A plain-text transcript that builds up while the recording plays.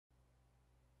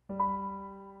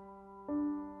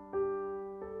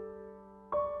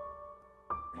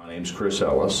name's Chris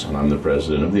Ellis, and I'm the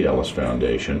president of the Ellis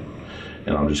Foundation.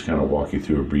 And I'll just kind of walk you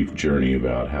through a brief journey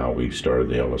about how we started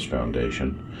the Ellis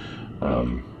Foundation.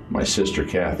 My sister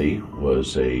Kathy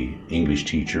was an English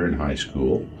teacher in high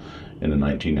school, and in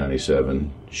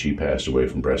 1997 she passed away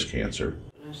from breast cancer.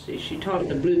 Let's see, she taught in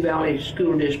the Blue Valley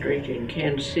School District in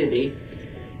Kansas City,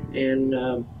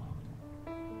 and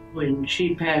when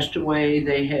she passed away,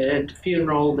 they had at the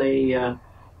funeral, there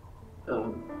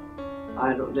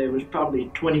was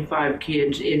probably 25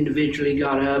 kids individually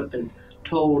got up and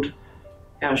told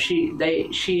how she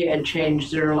had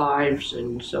changed their lives,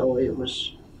 and so it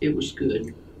was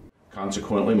good.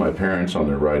 Consequently, my parents, on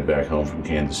their ride back home from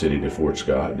Kansas City to Fort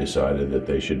Scott, decided that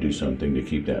they should do something to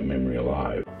keep that memory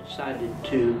alive. Decided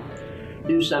to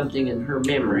do something in her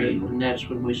memory, and that's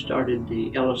when we started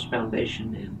the Ellis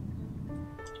Foundation then.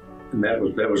 And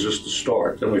that was just the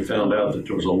start. Then we found out that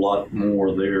there was a lot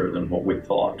more there than what we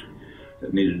thought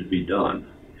that needed to be done,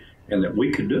 and that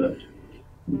we could do it.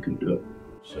 We could do it.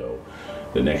 So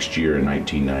the next year, in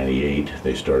 1998,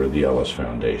 they started the Ellis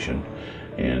Foundation,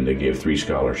 and they gave 3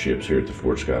 scholarships here at the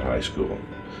Fort Scott High School.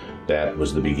 That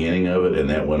was the beginning of it, and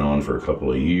that went on for a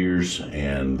couple of years,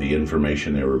 and the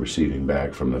information they were receiving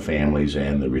back from the families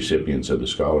and the recipients of the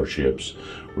scholarships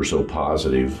were so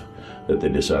positive that they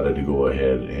decided to go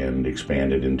ahead and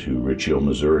expand it into Rich Hill,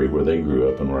 Missouri, where they grew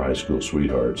up and were high school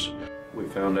sweethearts. We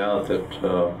found out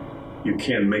that you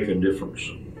can make a difference.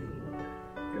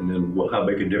 And then, well, how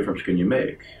big a difference can you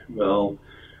make? Well,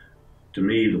 to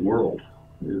me, the world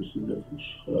is the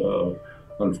difference.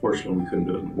 Unfortunately, we couldn't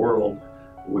do it in the world.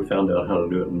 We found out how to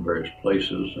do it in various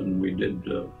places, and we did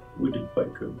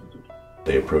quite good with it.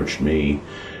 They approached me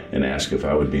and asked if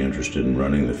I would be interested in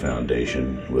running the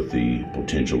foundation with the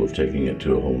potential of taking it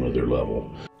to a whole nother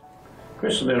level.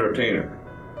 Chris is an entertainer,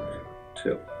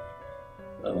 too.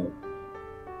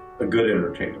 A good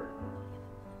entertainer.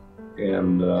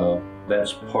 And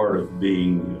that's part of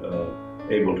being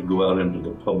able to go out into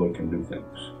the public and do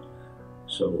things.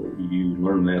 So you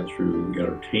learn that through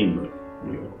entertainment,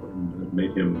 and it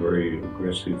made him a very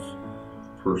aggressive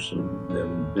person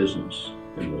in business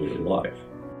in later life.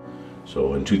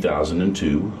 So in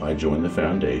 2002, I joined the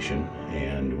foundation,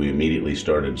 and we immediately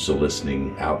started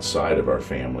soliciting outside of our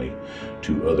family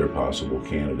to other possible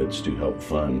candidates to help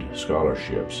fund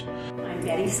scholarships. I'm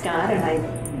Betty Scott, and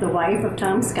I'm the wife of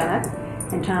Tom Scott.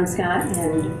 And Tom Scott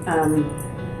and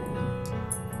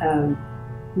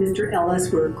Mr. Ellis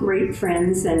were great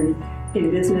friends and in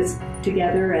business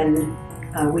together, and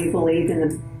we believed in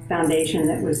the foundation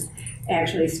that was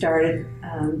actually started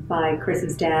by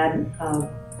Chris's dad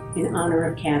in honor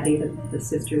of Kathy, the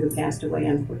sister who passed away,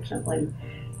 unfortunately.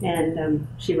 And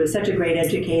she was such a great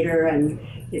educator, and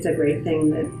it's a great thing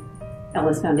that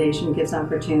Ellis Foundation gives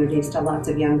opportunities to lots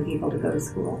of young people to go to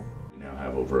school.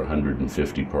 Have over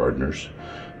 150 partners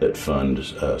that fund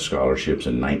scholarships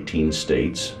in 19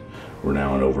 states. We're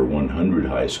now in over 100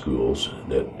 high schools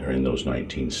that are in those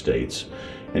 19 states,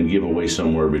 and give away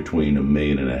somewhere between $1.5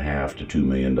 million to $2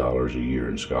 million a year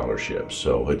in scholarships.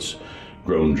 So it's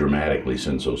grown dramatically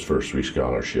since those first 3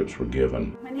 scholarships were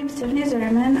given. My name is Tiffany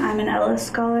Zimmerman. I'm an Ellis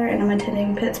Scholar, and I'm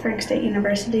attending Pittsburgh State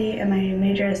University, and my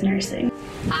major is nursing.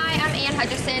 Hi, I'm Ann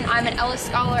Hutchison. I'm an Ellis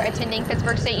Scholar attending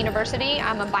Pittsburgh State University.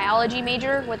 I'm a biology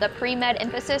major with a pre-med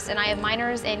emphasis, and I have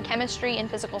minors in chemistry and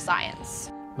physical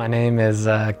science. My name is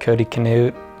Cody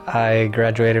Canute. I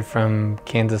graduated from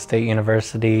Kansas State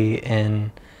University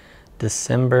in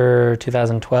December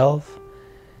 2012,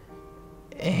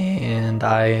 and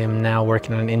I am now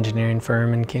working at an engineering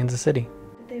firm in Kansas City.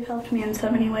 They've helped me in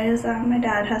so many ways. My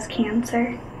dad has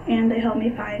cancer, and they helped me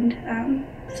find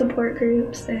support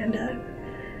groups and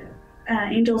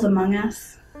Angels Among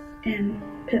Us in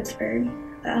Pittsburgh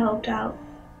that helped out.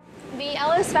 The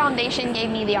Ellis Foundation gave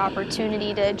me the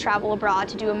opportunity to travel abroad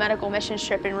to do a medical missions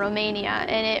trip in Romania,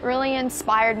 and it really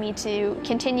inspired me to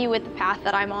continue with the path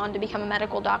that I'm on to become a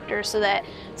medical doctor, so that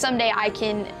someday I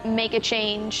can make a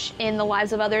change in the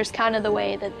lives of others, kind of the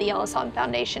way that the Ellis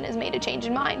Foundation has made a change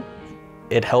in mine.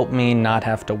 It helped me not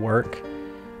have to work.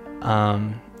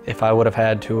 If I would have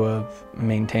had to have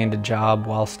maintained a job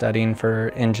while studying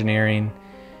for engineering,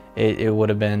 it would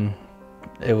have been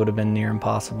near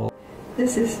impossible.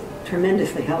 This is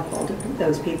tremendously helpful to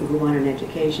those people who want an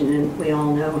education, and we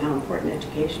all know how important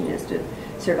education is to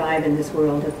survive in this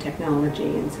world of technology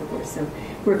and so forth. So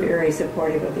we're very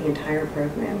supportive of the entire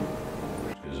program.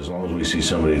 As long as we see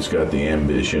somebody that's got the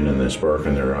ambition and the spark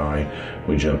in their eye,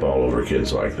 we jump all over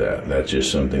kids like that. That's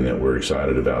just something that we're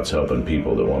excited about. It's helping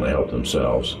people that want to help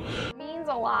themselves. It means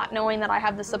a lot lot knowing that I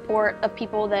have the support of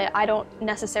people that I don't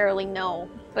necessarily know,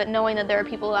 but knowing that there are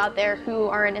people out there who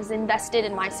aren't as invested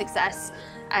in my success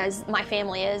as my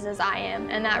family is, as I am,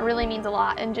 and that really means a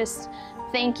lot. And just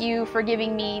thank you for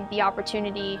giving me the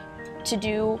opportunity to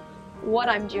do what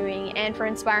I'm doing and for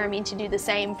inspiring me to do the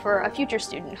same for a future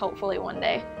student, hopefully one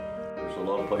day. There's a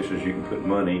lot of places you can put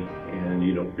money and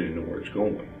you don't really know where it's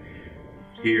going.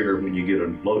 Here, when you get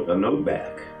a note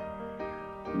back,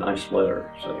 a nice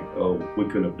letter saying, oh, we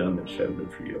couldn't have done this had it been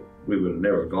for you. We would have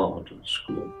never gone to the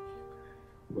school.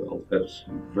 Well, that's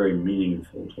very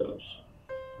meaningful to us.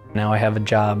 Now I have a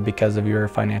job because of your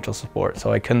financial support,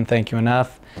 so I couldn't thank you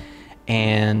enough,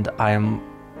 and I am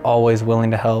always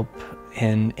willing to help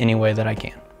in any way that I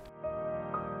can.